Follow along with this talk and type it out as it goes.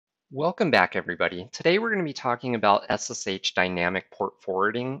Welcome back, everybody. Today we're going to be talking about SSH dynamic port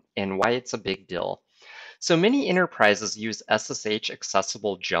forwarding and why it's a big deal. So many enterprises use SSH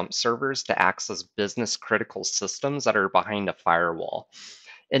accessible jump servers to access business critical systems that are behind a firewall.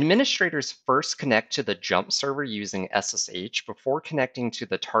 Administrators first connect to the jump server using SSH before connecting to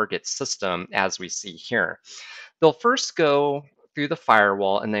the target system, as we see here. They'll first go through the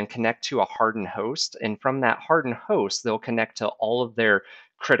firewall and then connect to a hardened host. And from that hardened host, they'll connect to all of their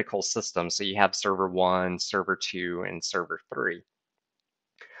critical systems. So you have server 1, server 2, and server 3.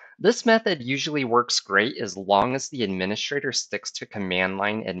 This method usually works great as long as the administrator sticks to command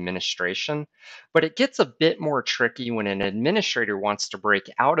line administration, but it gets a bit more tricky when an administrator wants to break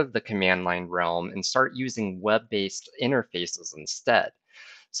out of the command line realm and start using web-based interfaces instead.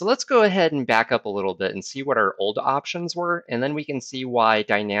 So let's go ahead and back up a little bit and see what our old options were, and then we can see why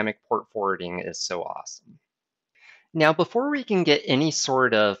dynamic port forwarding is so awesome. Now, before we can get any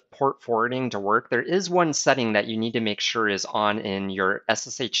sort of port forwarding to work, there is one setting that you need to make sure is on in your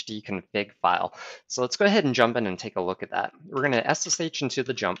sshdconfig file. So let's go ahead and jump in and take a look at that. We're going to SSH into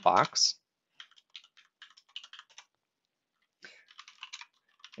the jump box.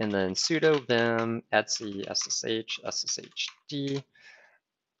 And then sudo vim etc ssh sshd.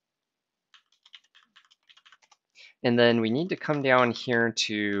 And then we need to come down here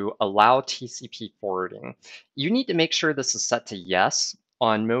to allow TCP forwarding. You need to make sure this is set to yes.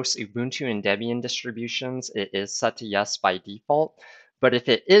 On most Ubuntu and Debian distributions, it is set to yes by default. But if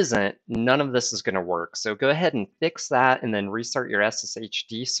it isn't, none of this is going to work. So go ahead and fix that and then restart your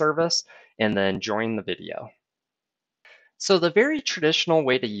SSHD service and then join the video. So the very traditional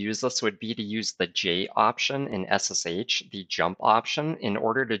way to use this would be to use the J option in SSH, the jump option, in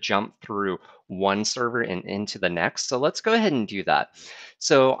order to jump through one server and into the next. So let's go ahead and do that.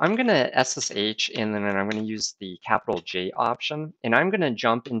 So I'm going to SSH and then I'm going to use the capital J option, and I'm going to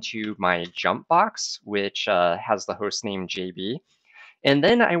jump into my jump box, which has the host name JB. And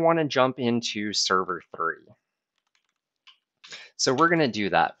then I want to jump into server 3. So we're going to do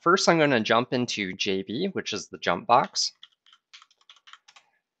that. First, I'm going to jump into JB, which is the jump box.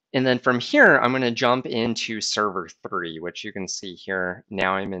 And then from here, I'm going to jump into server 3, which you can see here.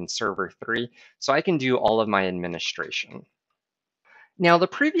 Now I'm in server 3, so I can do all of my administration. Now, the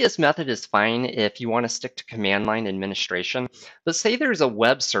previous method is fine if you want to stick to command line administration, but say there's a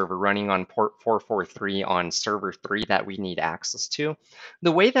web server running on port 443 on server 3 that we need access to.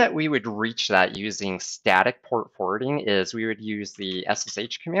 The way that we would reach that using static port forwarding is we would use the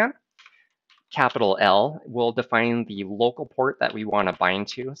SSH command. Capital L will define the local port that we want to bind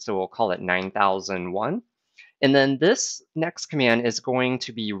to, so we'll call it 9001. And then this next command is going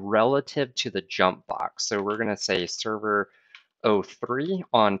to be relative to the jump box. So we're going to say server 03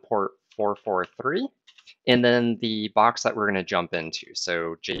 on port 443, and then the box that we're going to jump into,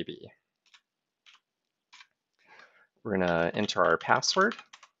 so JB. We're going to enter our password.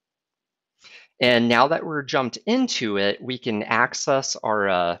 And now that we're jumped into it, we can access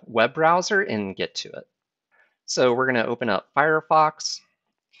our web browser and get to it. So we're going to open up Firefox.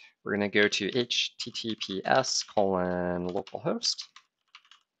 We're going to go to https://localhost.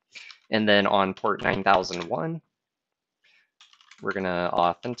 And then on port 9001, we're going to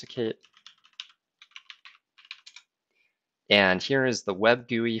authenticate. And here is the web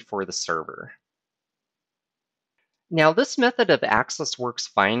GUI for the server. Now, this method of access works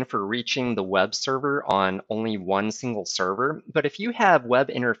fine for reaching the web server on only one single server, but if you have web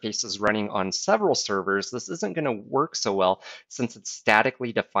interfaces running on several servers, this isn't going to work so well since it's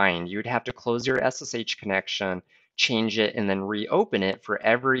statically defined. You'd have to close your SSH connection, change it, and then reopen it for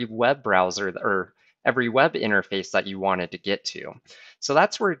every web browser or every web interface that you wanted to get to. So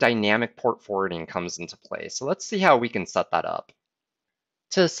that's where dynamic port forwarding comes into play. So let's see how we can set that up.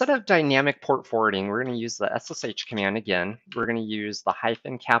 To set up dynamic port forwarding, we're going to use the SSH command again. We're going to use the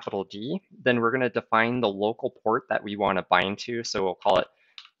 -D. Then we're going to define the local port that we want to bind to. So we'll call it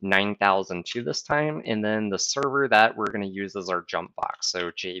 9002 this time. And then the server that we're going to use as our jump box,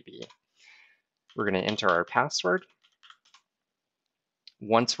 so JB. We're going to enter our password.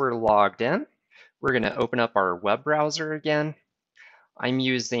 Once we're logged in, we're going to open up our web browser again. I'm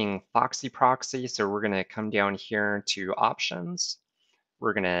using Foxy Proxy, so we're going to come down here to options.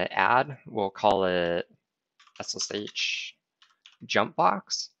 We're going to add, we'll call it SSH jump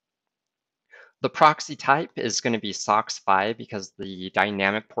box. The proxy type is going to be SOCKS5 because the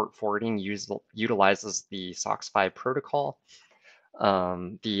dynamic port forwarding utilizes the SOCKS5 protocol.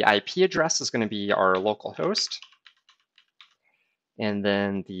 The IP address is going to be our local host. And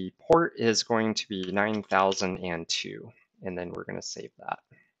then the port is going to be 9002. And then we're going to save that.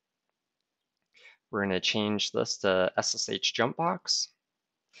 We're going to change this to SSH jump box.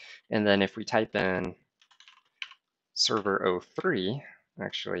 And then if we type in server 03,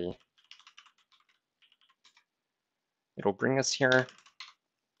 actually, it'll bring us here.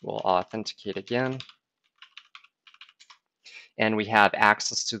 We'll authenticate again. And we have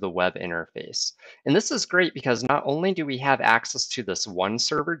access to the web interface. And this is great because not only do we have access to this one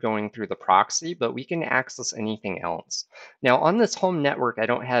server going through the proxy, but we can access anything else. Now on this home network, I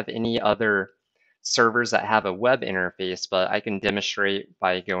don't have any other servers that have a web interface, but I can demonstrate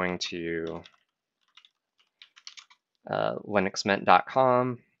by going to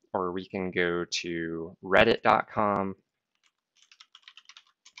linuxmint.com, or we can go to reddit.com.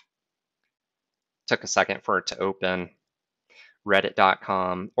 Took a second for it to open.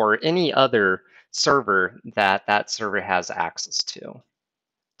 Reddit.com, or any other server that that server has access to.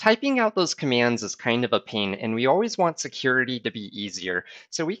 Typing out those commands is kind of a pain, and we always want security to be easier.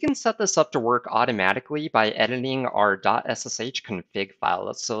 So we can set this up to work automatically by editing our .sshconfig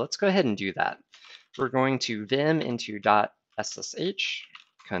file. So let's go ahead and do that. We're going to vim into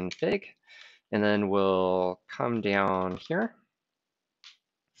 .sshconfig, and then we'll come down here.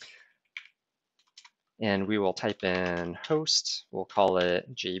 And we will type in host. We'll call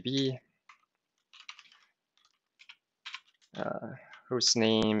it JB. Host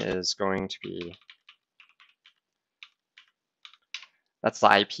name is going to be, that's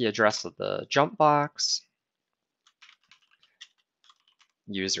the IP address of the jumpbox.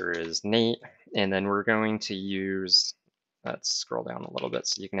 User is Nate. And then we're going to use, let's scroll down a little bit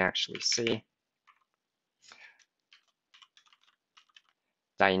so you can actually see.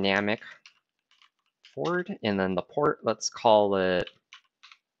 Dynamic forward, and then the port, let's call it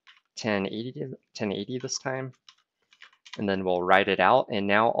 1080 this time. And then we'll write it out. And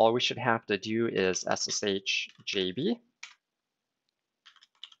now all we should have to do is SSH-JB.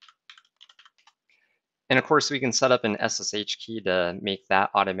 And of course, we can set up an SSH key to make that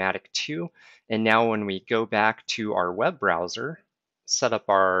automatic too. And now when we go back to our web browser, set up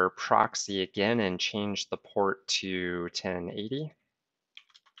our proxy again and change the port to 1080.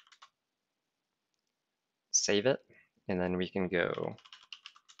 Save it, and then we can go.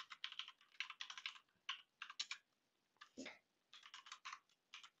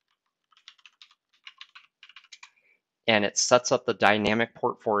 And it sets up the dynamic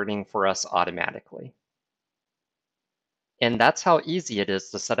port forwarding for us automatically. And that's how easy it is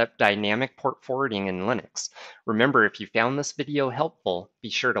to set up dynamic port forwarding in Linux. Remember, if you found this video helpful, be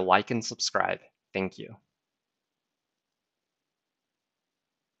sure to like and subscribe. Thank you.